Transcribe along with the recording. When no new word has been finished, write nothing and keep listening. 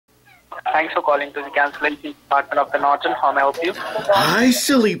Thanks for calling to the cancellation department of the Norton. How may I help you? Hi,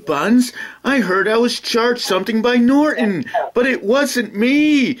 silly buns. I heard I was charged something by Norton, but it wasn't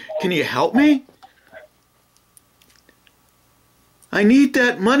me. Can you help me? I need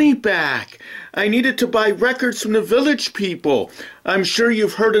that money back. I need it to buy records from the Village People. I'm sure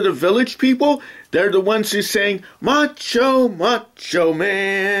you've heard of the Village People. They're the ones who sang, Macho, Macho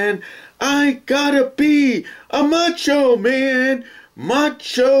Man. I gotta be a macho man.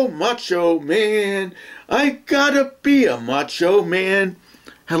 Macho, Macho Man. I gotta be a macho man.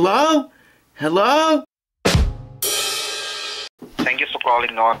 Hello? Hello? Thank you for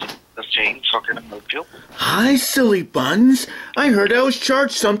calling Norton. This is James. How can I help you? Hi, silly buns. I heard I was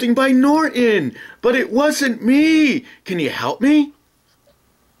charged something by Norton, but it wasn't me. Can you help me?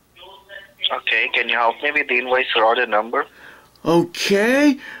 Okay, can you help me with the invoice or order number?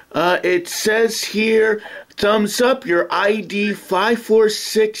 Okay. It says here, thumbs up, your ID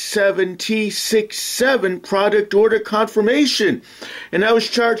 5467T67 product order confirmation. And I was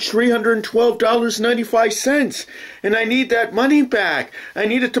charged $312.95. And I need that money back. I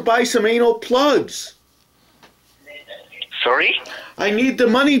need it to buy some anal plugs. Sorry? I need the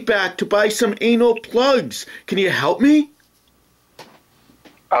money back to buy some anal plugs. Can you help me?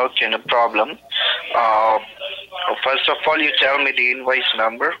 Okay, no problem. First of all, you tell me the invoice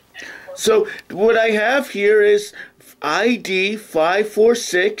number. So what I have here is ID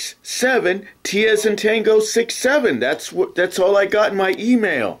 5467 T as in Tango 67. That's all I got in my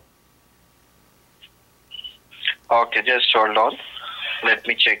email. Okay, just hold on. Let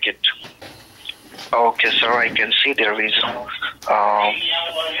me check it. Okay, sir, I can see there is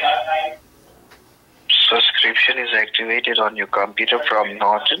subscription is activated on your computer from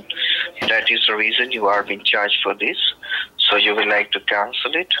Norton. That is the reason you are being charged for this. So you would like to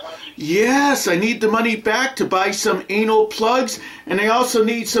cancel it? Yes, I need the money back to buy some anal plugs, and I also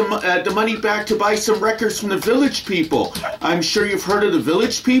need the money back to buy some records from the Village People. I'm sure you've heard of the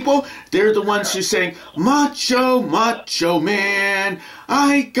Village People. They're the ones who sang, Macho, Macho Man,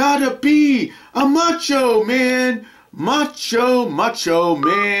 I gotta be a macho man. Macho, Macho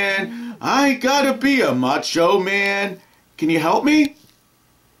Man, I gotta be a macho man. Can you help me?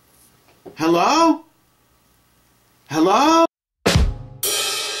 Hello? Hello?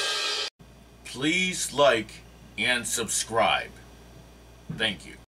 Please like and subscribe. Thank you.